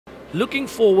Looking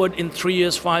forward in 3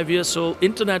 years, 5 years, so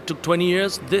internet took 20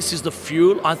 years, this is the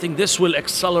fuel. I think this will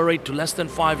accelerate to less than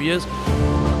 5 years.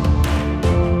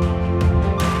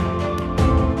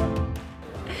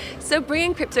 So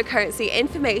bringing cryptocurrency,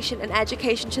 information and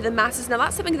education to the masses, now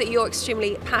that's something that you're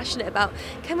extremely passionate about.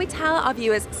 Can we tell our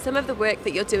viewers some of the work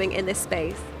that you're doing in this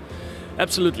space?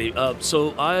 Absolutely.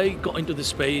 So I got into this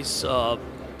space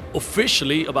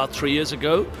officially about 3 years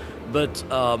ago, but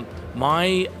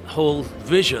my whole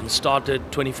vision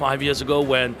started 25 years ago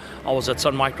when I was at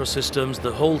Sun Microsystems,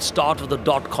 the whole start of the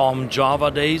 .com Java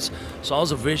days. So I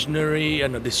was a visionary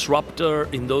and a disruptor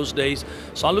in those days.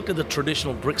 So I looked at the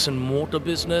traditional bricks and mortar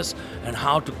business and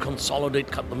how to consolidate,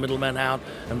 cut the middleman out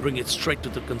and bring it straight to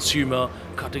the consumer,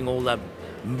 cutting all that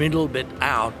middle bit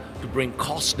out to bring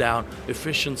costs down,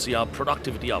 efficiency up,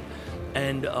 productivity up.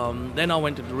 And then I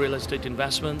went into real estate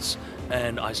investments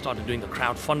and I started doing the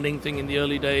crowdfunding thing in the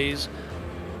early days.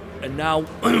 And now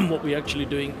what we're actually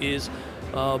doing is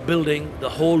building the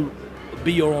whole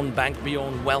be your own bank, be your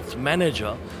own wealth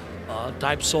manager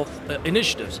types of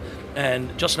initiatives.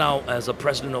 And just now as a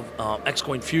president of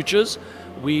Excoin Futures,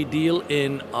 we deal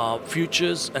in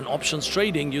futures and options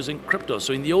trading using crypto.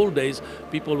 So in the old days,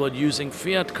 people were using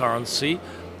fiat currency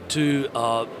to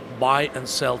buy and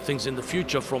sell things in the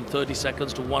future from 30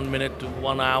 seconds to 1 minute to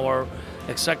 1 hour,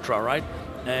 etc. Right?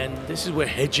 And this is where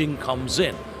hedging comes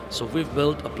in. So we've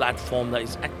built a platform that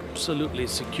is absolutely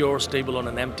secure, stable on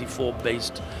an MT4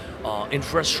 based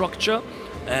infrastructure.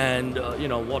 And you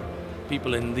know what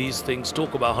people in these things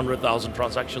talk about 100,000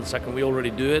 transactions a second, we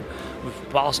already do it. We've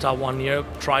passed our 1 year,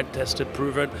 tried, tested,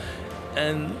 proven.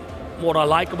 And what I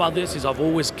like about this is I've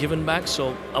always given back,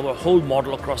 so our whole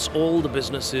model across all the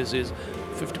businesses is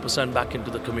 50% back into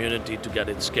the community to get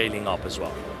it scaling up as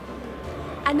well.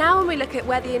 And now when we look at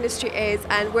where the industry is,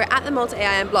 and we're at the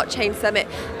Multi-AI and Blockchain Summit,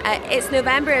 it's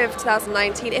November of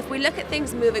 2019. If we look at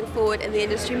things moving forward in the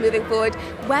industry moving forward,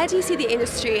 where do you see the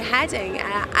industry heading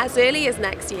as early as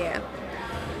next year?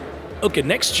 Okay,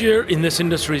 next year in this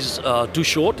industry is too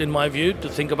short in my view to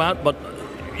think about, but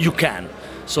you can.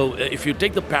 So if you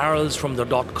take the parallels from the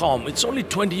 .com, it's only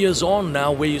 20 years on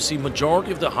now where you see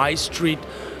majority of the high street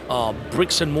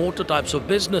bricks and mortar types of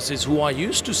businesses who I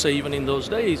used to say even in those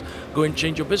days, go and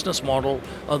change your business model,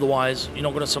 otherwise you're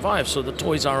not going to survive. So the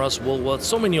Toys R Us, Woolworths,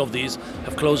 so many of these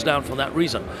have closed down for that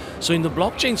reason. So in the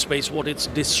blockchain space, what it's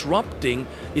disrupting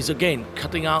is again,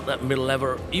 cutting out that middle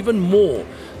level even more.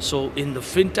 So in the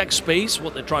fintech space,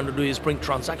 what they're trying to do is bring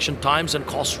transaction times and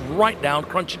costs right down,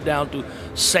 crunch it down to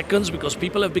seconds because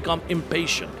people have become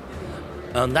impatient.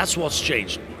 And that's what's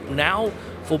changed. Now,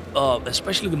 for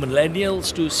especially the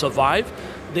millennials to survive,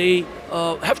 they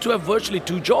have to have virtually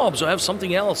 2 jobs or have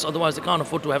something else, otherwise they can't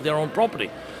afford to have their own property.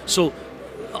 So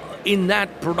in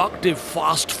that productive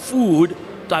fast food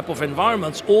type of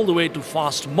environments, all the way to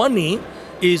fast money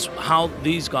is how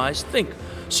these guys think.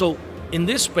 So in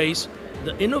this space,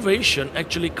 the innovation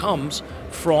actually comes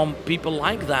from people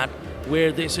like that,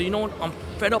 where they say, you know what, I'm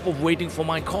fed up of waiting for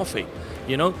my coffee,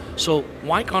 you know, so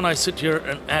why can't I sit here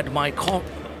and add my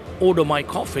order my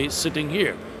coffee sitting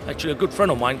here? Actually, a good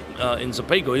friend of mine in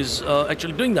Zapago is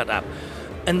actually doing that app.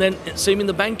 And then same in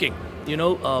the banking. You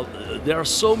know, there are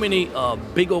so many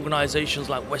big organizations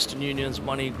like Western Union's,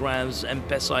 MoneyGrams,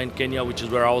 M-Pesa in Kenya, which is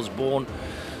where I was born.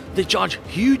 They charge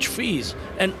huge fees,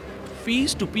 and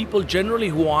fees to people generally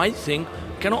who I think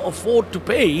cannot afford to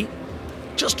pay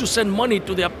just to send money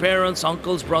to their parents,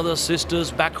 uncles, brothers, sisters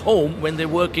back home when they're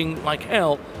working like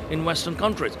hell in Western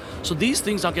countries. So these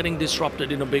things are getting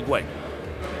disrupted in a big way.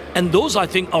 And those, I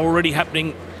think, are already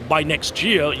happening. By next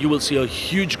year, you will see a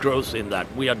huge growth in that.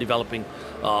 We are developing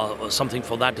something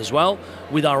for that as well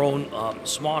with our own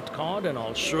smart card, and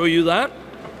I'll show you that.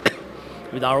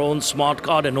 With our own smart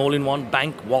card and all-in-one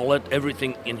bank, wallet,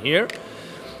 everything in here.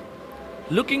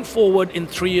 Looking forward in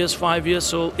 3 years, 5 years,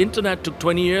 so internet took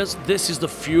 20 years, this is the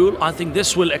fuel. I think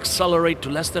this will accelerate to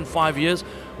less than 5 years.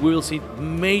 We will see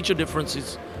major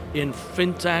differences in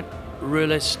fintech,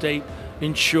 real estate,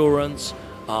 insurance,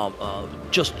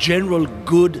 just general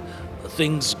good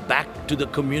things back to the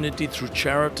community through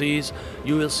charities.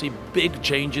 You will see big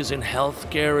changes in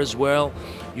healthcare as well.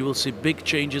 You will see big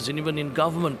changes even in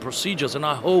government procedures, and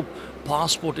I hope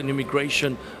passport and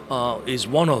immigration is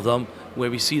one of them where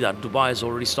we see that. Dubai has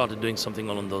already started doing something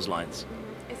along those lines.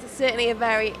 It's certainly a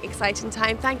very exciting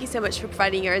time. Thank you so much for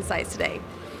providing your insights today.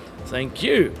 Thank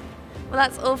you. Well,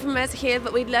 that's all from us here,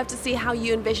 but we'd love to see how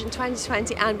you envision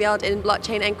 2020 and beyond in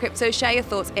blockchain and crypto. Share your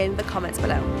thoughts in the comments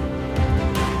below.